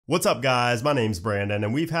What's up guys, my name's Brandon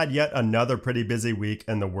and we've had yet another pretty busy week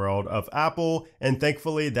in the world of Apple, and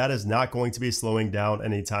thankfully that is not going to be slowing down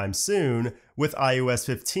anytime soon with iOS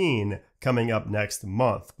 15 coming up next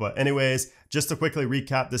month. But anyways, just to quickly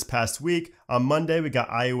recap this past week, on Monday we got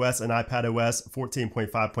iOS and iPadOS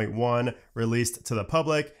 14.5.1 released to the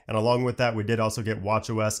public, and along with that we did also get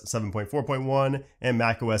watchOS 7.4.1 and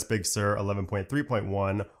macOS Big Sur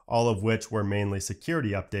 11.3.1, all of which were mainly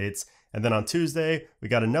security updates. And then on Tuesday, we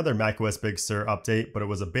got another macOS Big Sur update, but it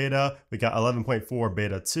was a beta. We got 11.4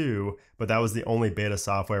 Beta 2, but that was the only beta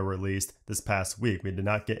software released this past week. We did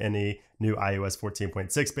not get any new iOS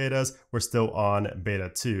 14.6 betas. We're still on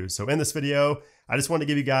Beta 2. So in this video, I just want to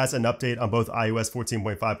give you guys an update on both iOS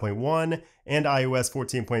 14.5.1 and iOS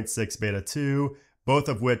 14.6 Beta 2, both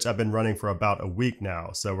of which I've been running for about a week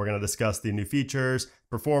now. So we're going to discuss the new features,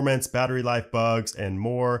 performance, battery life bugs, and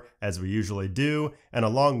more as we usually do. And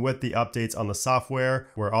along with the updates on the software,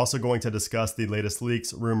 we're also going to discuss the latest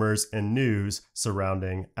leaks, rumors, and news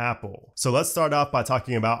surrounding Apple. So let's start off by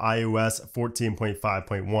talking about iOS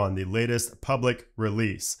 14.5.1, the latest public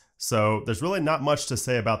release. So there's really not much to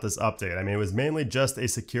say about this update. I mean, it was mainly just a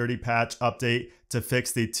security patch update to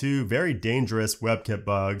fix the two very dangerous WebKit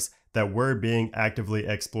bugs that were being actively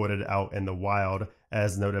exploited out in the wild,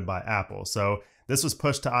 as noted by Apple. So this was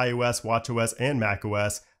pushed to iOS, watchOS, and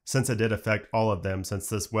macOS, since it did affect all of them, since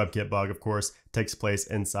this WebKit bug, of course, takes place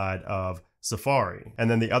inside of Safari. And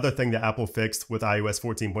then the other thing that Apple fixed with iOS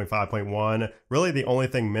 14.5.1, really the only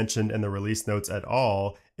thing mentioned in the release notes at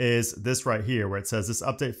all, is this right here, where it says this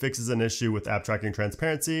update fixes an issue with app tracking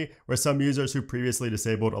transparency, where some users who previously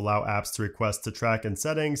disabled allow apps to request to track in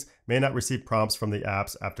settings may not receive prompts from the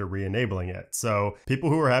apps after re-enabling it. So people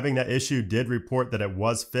who were having that issue did report that it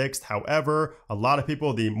was fixed. However, a lot of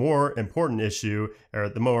people, the more important issue, or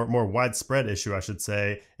the more widespread issue I should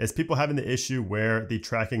say, is people having the issue where the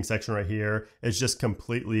tracking section right here is just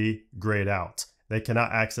completely grayed out. They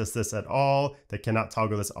cannot access this at all. They cannot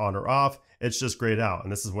toggle this on or off. It's just grayed out.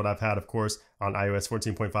 And this is what I've had, of course, on iOS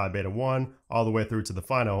 14.5 Beta 1 all the way through to the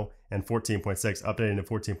final, and 14.6 updating to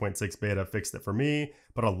 14.6 Beta fixed it for me.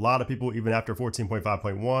 But a lot of people, even after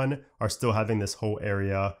 14.5.1, are still having this whole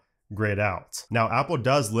area grayed out. Now, Apple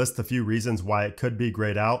does list a few reasons why it could be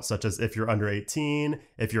grayed out, such as if you're under 18,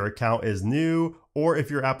 if your account is new, or if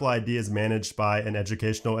your Apple ID is managed by an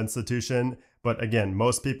educational institution. But again,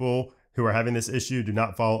 most people who are having this issue do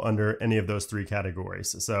not fall under any of those three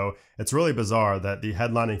categories. So it's really bizarre that the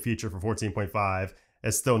headlining feature for 14.5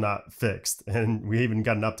 is still not fixed. And we even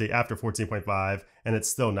got an update after 14.5 and it's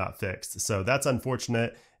still not fixed. So that's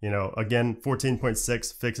unfortunate. You know, again,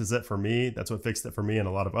 14.6 fixes it for me. That's what fixed it for me and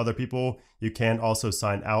a lot of other people. You can also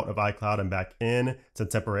sign out of iCloud and back in to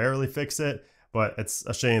temporarily fix it. But it's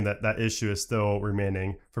a shame that that issue is still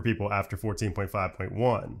remaining for people after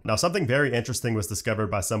 14.5.1. Now, something very interesting was discovered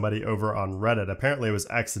by somebody over on Reddit. Apparently it was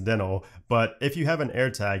accidental, but if you have an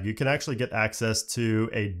AirTag, you can actually get access to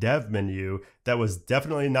a dev menu that was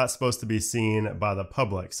definitely not supposed to be seen by the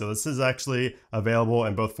public. So this is actually available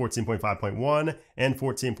in both 14.5.1 and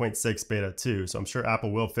 14.6 Beta 2. So I'm sure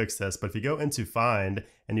Apple will fix this, but if you go into Find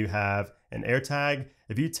and you have an AirTag,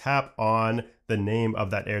 if you tap on the name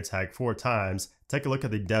of that AirTag 4 times, take a look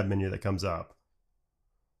at the dev menu that comes up.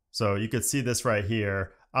 So you could see this right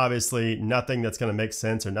here. Obviously, nothing that's going to make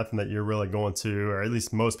sense or nothing that you're really going to, or at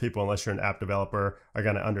least most people, unless you're an app developer, are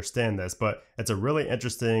going to understand this. But it's a really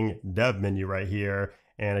interesting dev menu right here.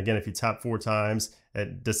 And again, if you tap 4 times,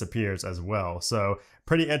 it disappears as well. So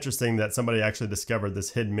pretty interesting that somebody actually discovered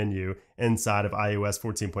this hidden menu inside of iOS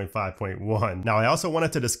 14.5.1. Now, I also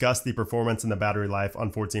wanted to discuss the performance and the battery life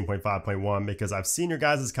on 14.5.1 because I've seen your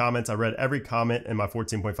guys' comments. I read every comment in my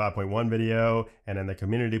 14.5.1 video and in the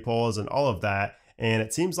community polls and all of that. And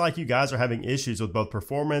it seems like you guys are having issues with both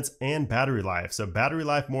performance and battery life. So battery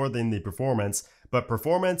life more than the performance, but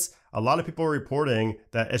performance, a lot of people are reporting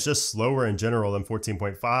that it's just slower in general than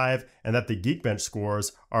 14.5 and that the Geekbench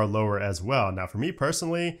scores are lower as well. Now, for me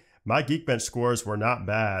personally, my Geekbench scores were not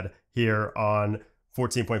bad here on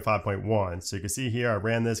 14.5.1. So you can see here, I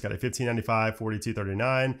ran this, got a 1595,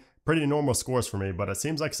 4239, pretty normal scores for me, but it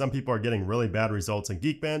seems like some people are getting really bad results in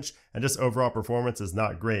Geekbench and just overall performance is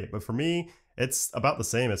not great. But for me, it's about the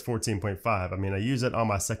same as 14.5. I mean, I use it on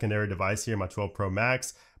my secondary device here, my 12 Pro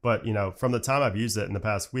Max, but you know, from the time I've used it in the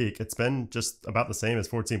past week, it's been just about the same as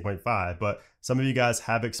 14.5. But some of you guys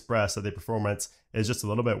have expressed that the performance is just a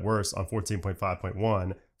little bit worse on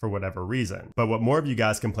 14.5.1 for whatever reason. But what more of you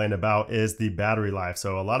guys complain about is the battery life.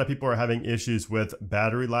 So a lot of people are having issues with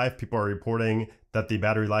battery life. People are reporting that the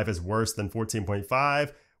battery life is worse than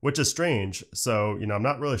 14.5, which is strange. So, you know, I'm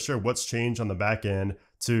not really sure what's changed on the back end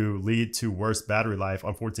to lead to worse battery life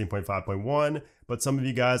on 14.5.1, but some of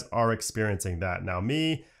you guys are experiencing that. Now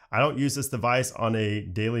me, I don't use this device on a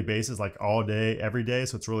daily basis, like all day, every day,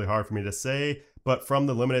 so it's really hard for me to say, but from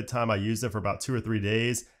the limited time I used it for about 2 or 3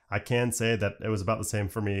 days, I can say that it was about the same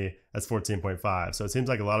for me as 14.5. So it seems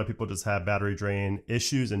like a lot of people just have battery drain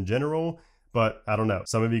issues in general, but I don't know.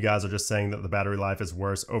 Some of you guys are just saying that the battery life is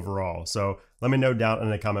worse overall. So let me know down in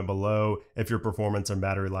the comment below if your performance and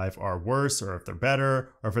battery life are worse, or if they're better,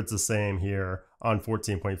 or if it's the same here on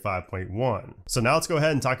 14.5.1. So now let's go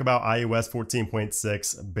ahead and talk about iOS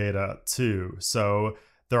 14.6 Beta 2. So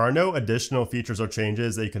there are no additional features or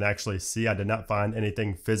changes that you can actually see. I did not find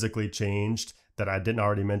anything physically changed that I didn't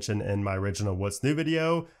already mention in my original What's New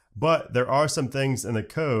video. But there are some things in the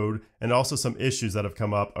code and also some issues that have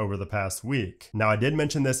come up over the past week. Now, I did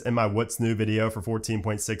mention this in my What's New video for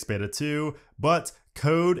 14.6 Beta 2, but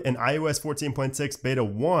code in iOS 14.6 Beta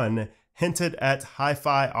 1 hinted at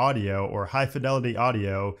hi-fi audio or high fidelity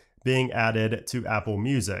audio being added to Apple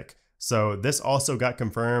Music. So this also got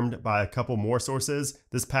confirmed by a couple more sources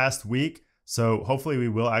this past week. So hopefully we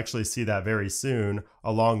will actually see that very soon,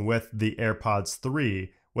 along with the AirPods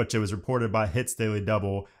 3, which it was reported by Hits Daily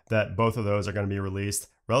Double that both of those are going to be released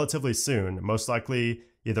relatively soon, most likely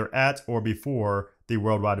either at or before the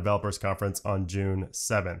Worldwide Developers Conference on June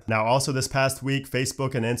 7th. Now, also this past week,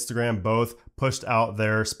 Facebook and Instagram both pushed out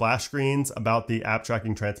their splash screens about the app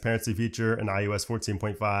tracking transparency feature in iOS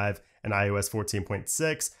 14.5 and iOS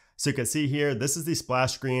 14.6. So you can see here, this is the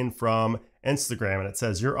splash screen from Instagram, and it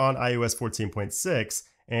says you're on iOS 14.6.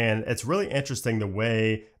 And it's really interesting the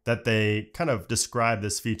way that they kind of describe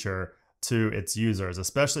this feature to its users,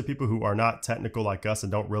 especially people who are not technical like us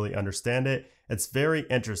and don't really understand it. It's very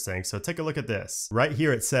interesting. So take a look at this. Right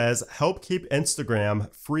here it says, help keep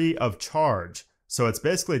Instagram free of charge. So it's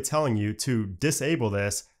basically telling you to disable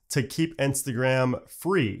this to keep Instagram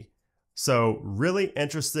free. So really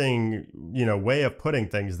interesting, way of putting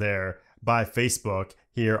things there by Facebook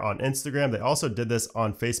here on Instagram. They also did this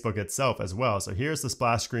on Facebook itself as well. So here's the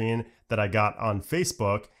splash screen that I got on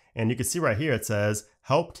Facebook. And you can see right here, it says,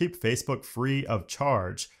 help keep Facebook free of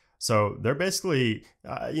charge. So they're basically,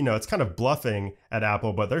 it's kind of bluffing at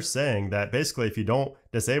Apple, but they're saying that basically if you don't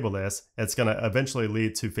disable this, it's going to eventually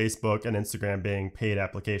lead to Facebook and Instagram being paid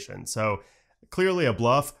applications. So clearly a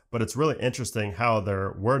bluff, but it's really interesting how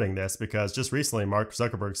they're wording this, because just recently Mark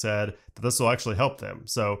Zuckerberg said that this will actually help them.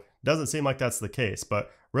 So it doesn't seem like that's the case,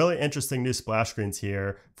 but really interesting new splash screens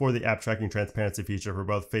here for the app tracking transparency feature for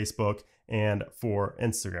both Facebook and for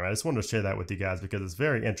Instagram. I just wanted to share that with you guys because it's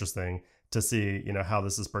very interesting to see, how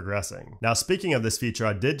this is progressing. Now, speaking of this feature,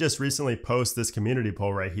 I did just recently post this community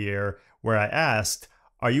poll right here where I asked,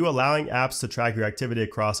 are you allowing apps to track your activity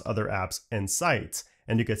across other apps and sites?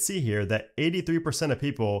 And you can see here that 83% of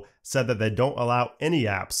people said that they don't allow any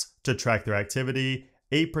apps to track their activity.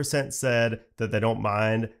 8% said that they don't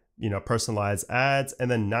mind, personalized ads. And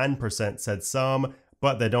then 9% said some,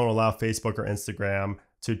 but they don't allow Facebook or Instagram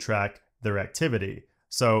to track their activity.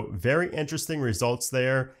 So very interesting results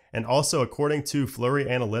there. And also, according to Flurry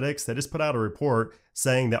Analytics, they just put out a report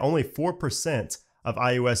saying that only 4% of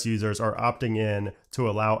iOS users are opting in to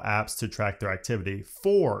allow apps to track their activity.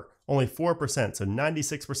 Only 4%. So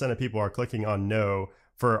 96% of people are clicking on no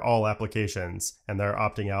for all applications, and they're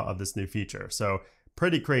opting out of this new feature. So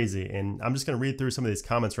pretty crazy. And I'm just going to read through some of these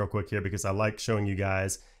comments real quick here because I like showing you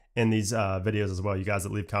guys in these videos as well, you guys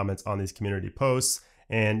that leave comments on these community posts.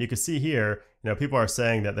 And you can see here, people are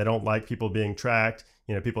saying that they don't like people being tracked,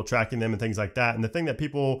 people tracking them and things like that. And the thing that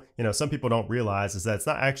people, some people don't realize is that it's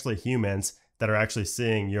not actually humans that are actually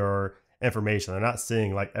seeing your information. They're not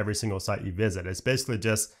seeing like every single site you visit. It's basically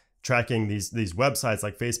just tracking these websites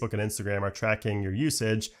like Facebook and Instagram are tracking your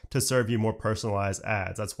usage to serve you more personalized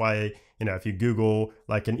ads. That's why, if you Google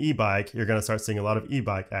like an e-bike, you're going to start seeing a lot of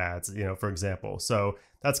e-bike ads, for example. So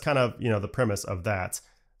that's kind of, the premise of that.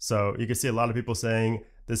 So you can see a lot of people saying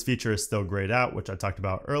this feature is still grayed out, which I talked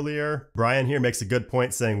about earlier. Brian here makes a good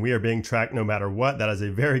point saying we are being tracked no matter what. That is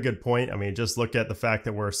a very good point. I mean, just look at the fact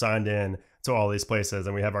that we're signed in to all these places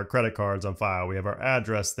and we have our credit cards on file. We have our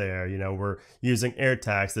address there. We're using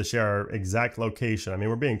AirTags to share our exact location. I mean,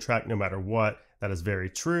 we're being tracked no matter what. That is very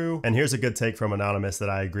true. And here's a good take from Anonymous that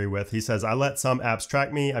I agree with. He says, I let some apps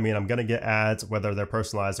track me. I mean, I'm going to get ads whether they're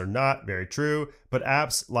personalized or not. Very true. But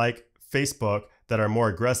apps like Facebook that are more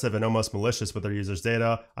aggressive and almost malicious with their users'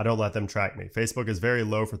 data, I don't let them track me. Facebook is very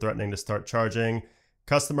low for threatening to start charging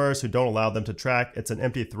customers who don't allow them to track. It's an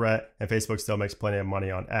empty threat, and Facebook still makes plenty of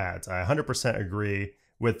money on ads. I 100% agree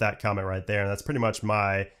with that comment right there, and that's pretty much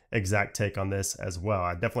my exact take on this as well.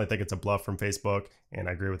 I definitely think it's a bluff from Facebook, and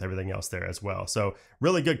I agree with everything else there as well. So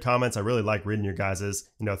really good comments. I really like reading your guys's,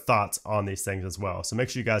 thoughts on these things as well. So make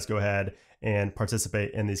sure you guys go ahead and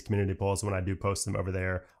participate in these community polls when I do post them over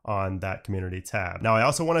there on that community tab. Now, I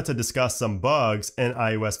also wanted to discuss some bugs in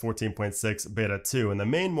iOS 14.6 beta 2. And the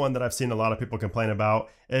main one that I've seen a lot of people complain about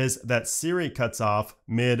is that Siri cuts off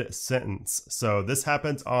mid-sentence. So this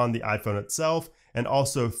happens on the iPhone itself and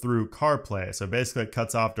also through CarPlay. So basically it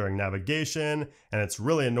cuts off during navigation, and it's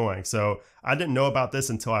really annoying. So I didn't know about this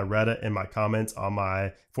until I read it in my comments on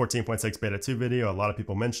my 14.6 beta 2 video. A lot of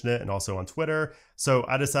people mentioned it, and also on Twitter. So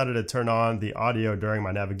I decided to turn on the audio during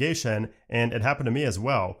my navigation, and it happened to me as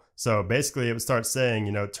well. So basically it would start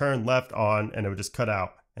saying, turn left on, and it would just cut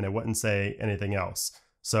out, and it wouldn't say anything else.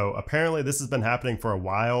 So apparently this has been happening for a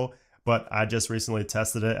while, but I just recently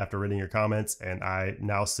tested it after reading your comments, and I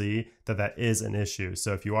now see that that is an issue.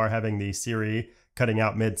 So if you are having the Siri cutting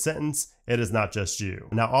out mid-sentence, it is not just you.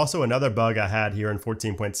 Now, also another bug I had here in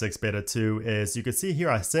 14.6 beta 2 is you can see here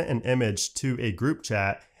I sent an image to a group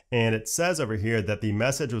chat, and it says over here that the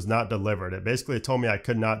message was not delivered. It basically told me I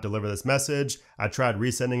could not deliver this message. I tried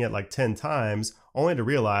resending it like 10 times, only to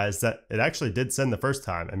realize that it actually did send the first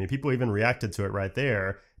time. I mean, people even reacted to it right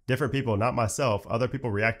there. Different people, not myself, other people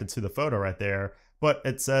reacted to the photo right there, but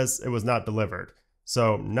it says it was not delivered.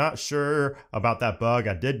 So not sure about that bug.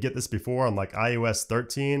 I did get this before on like iOS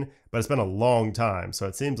 13, but it's been a long time. So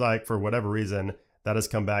it seems like for whatever reason, that has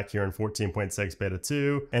come back here in 14.6 beta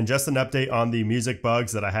 2. And just an update on the music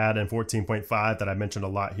bugs that I had in 14.5 that I mentioned a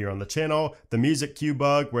lot here on the channel. The music cue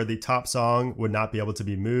bug where the top song would not be able to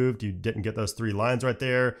be moved. You didn't get those 3 lines right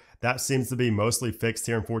there. That seems to be mostly fixed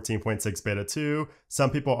here in 14.6 beta 2.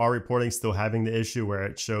 Some people are reporting still having the issue where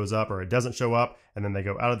it shows up or it doesn't show up, and then they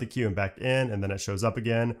go out of the queue and back in, and then it shows up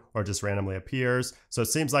again or just randomly appears. So it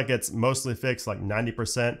seems like it's mostly fixed, like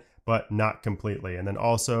 90%, but not completely. And then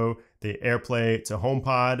also the AirPlay to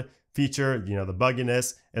HomePod feature, the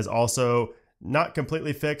bugginess is also not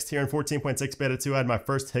completely fixed here in 14.6 beta 2. I had my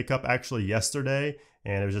first hiccup actually yesterday,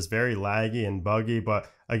 and it was just very laggy and buggy,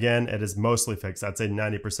 but again, it is mostly fixed. I'd say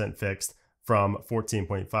 90% fixed from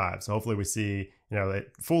 14.5. So hopefully we see,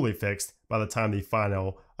 it fully fixed by the time the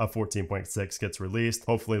final of 14.6 gets released,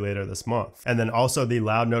 hopefully later this month. And then also the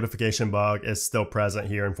loud notification bug is still present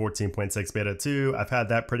here in 14.6 beta 2. I've had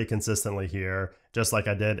that pretty consistently here, just like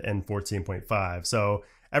I did in 14.5. So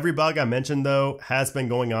every bug I mentioned though has been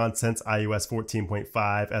going on since iOS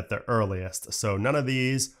 14.5 at the earliest. So none of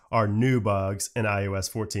these are new bugs in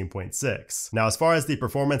iOS 14.6. Now, as far as the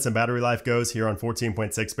performance and battery life goes here on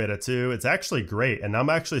 14.6 beta 2, it's actually great. And I'm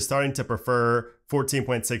actually starting to prefer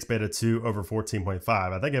 14.6 beta 2 over 14.5.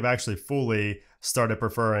 I think I've actually fully started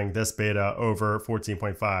preferring this beta over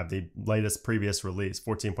 14.5, the latest previous release,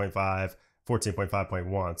 14.5,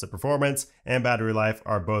 14.5.1. So performance and battery life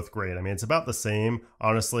are both great. I mean, it's about the same,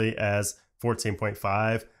 honestly, as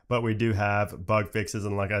 14.5, but we do have bug fixes.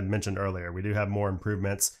 And like I mentioned earlier, we do have more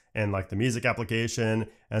improvements in like the music application,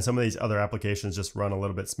 and some of these other applications just run a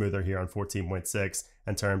little bit smoother here on 14.6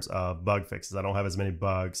 in terms of bug fixes. I don't have as many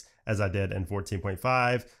bugs as I did in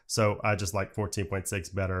 14.5, so I just like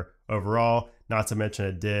 14.6 better overall. Not to mention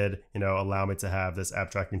it did, allow me to have this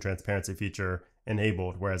app tracking transparency feature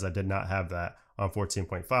enabled, whereas I did not have that on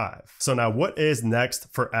 14.5. So now what is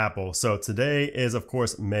next for Apple? So today is of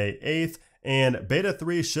course May 8th, and beta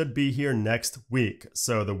 3 should be here next week.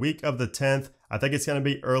 So the week of the 10th, I think it's going to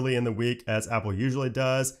be early in the week as Apple usually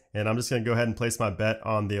does. And I'm just going to go ahead and place my bet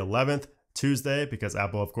on the 11th, Tuesday, because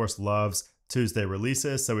Apple of course loves Tuesday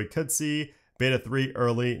releases. So we could see beta 3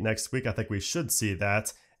 early next week. I think we should see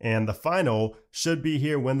that. And the final should be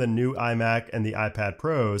here when the new iMac and the iPad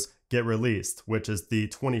Pros get released, which is the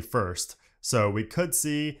 21st. So we could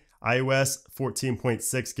see iOS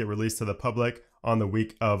 14.6 get released to the public on the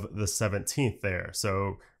week of the 17th there.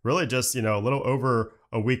 So really just, a little over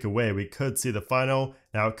a week away, we could see the final.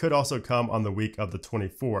 Now it could also come on the week of the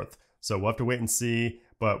 24th. So we'll have to wait and see,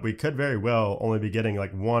 but we could very well only be getting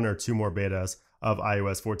like 1 or 2 more betas of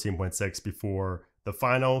iOS 14.6 before the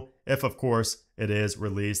final, if of course it is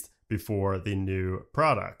released before the new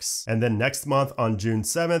products. And then next month on June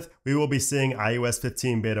 7th, we will be seeing iOS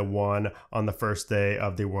 15 beta 1 on the first day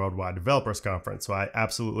of the Worldwide Developers Conference. So I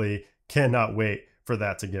absolutely cannot wait for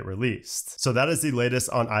that to get released. So that is the latest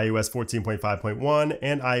on iOS 14.5.1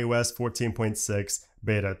 and iOS 14.6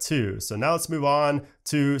 Beta 2. So now let's move on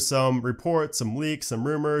to some reports, some leaks, some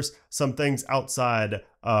rumors, some things outside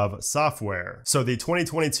of software. So the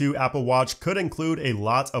 2022 Apple Watch could include a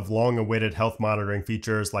lot of long-awaited health monitoring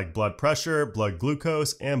features like blood pressure, blood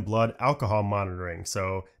glucose, and blood alcohol monitoring.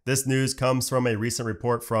 So this news comes from a recent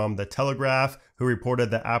report from The Telegraph, who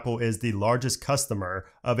reported that Apple is the largest customer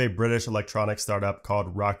of a British electronics startup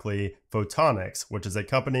called Rockley Photonics, which is a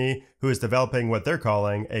company who is developing what they're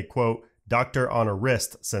calling a, quote, doctor on a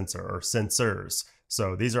wrist sensor or sensors.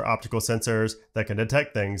 So these are optical sensors that can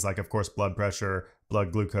detect things like, of course, blood pressure,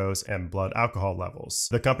 blood glucose, and blood alcohol levels.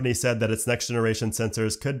 The company said that its next generation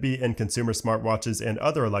sensors could be in consumer smartwatches and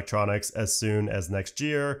other electronics as soon as next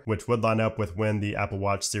year, which would line up with when the Apple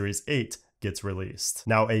Watch Series 8 gets released.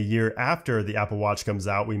 Now, a year after the Apple Watch comes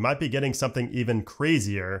out, we might be getting something even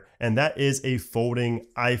crazier, and that is a folding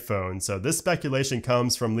iPhone. So this speculation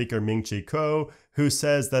comes from leaker Ming-Chi Kuo, who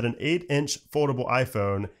says that an 8-inch foldable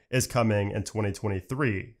iPhone is coming in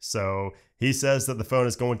 2023. So he says that the phone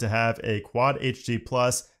is going to have a Quad HD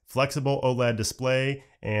Plus flexible OLED display,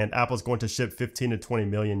 and Apple's going to ship 15 to 20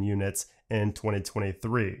 million units in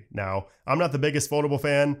 2023. Now, I'm not the biggest foldable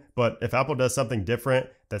fan, but if Apple does something different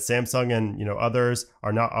that Samsung and others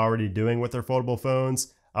are not already doing with their foldable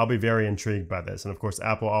phones, I'll be very intrigued by this. And of course,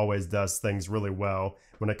 Apple always does things really well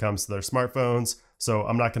when it comes to their smartphones. So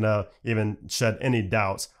I'm not gonna even shed any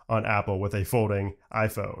doubts on Apple with a folding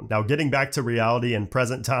iPhone. Now, getting back to reality in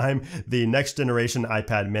present time, the next generation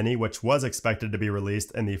iPad mini, which was expected to be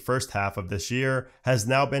released in the first half of this year, has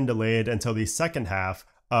now been delayed until the second half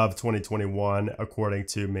of 2021, according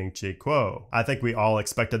to Ming-Chi Kuo. I think we all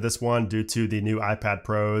expected this one due to the new iPad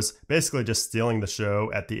Pros basically just stealing the show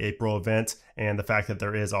at the April event, and the fact that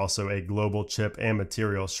there is also a global chip and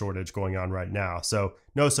material shortage going on right now. So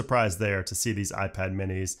no surprise there to see these iPad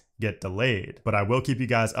minis get delayed. But I will keep you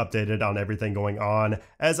guys updated on everything going on,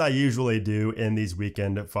 as I usually do in these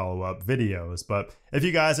weekend follow-up videos. But if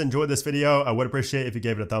you guys enjoyed this video, I would appreciate if you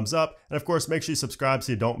gave it a thumbs up. And of course, make sure you subscribe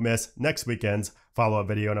so you don't miss next weekend's follow-up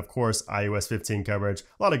video. And of course, iOS 15 coverage.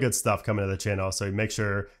 A lot of good stuff coming to the channel, so make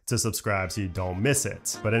sure to subscribe so you don't miss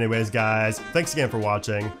it. But anyways, guys, thanks again for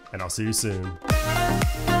watching, and I'll see you soon.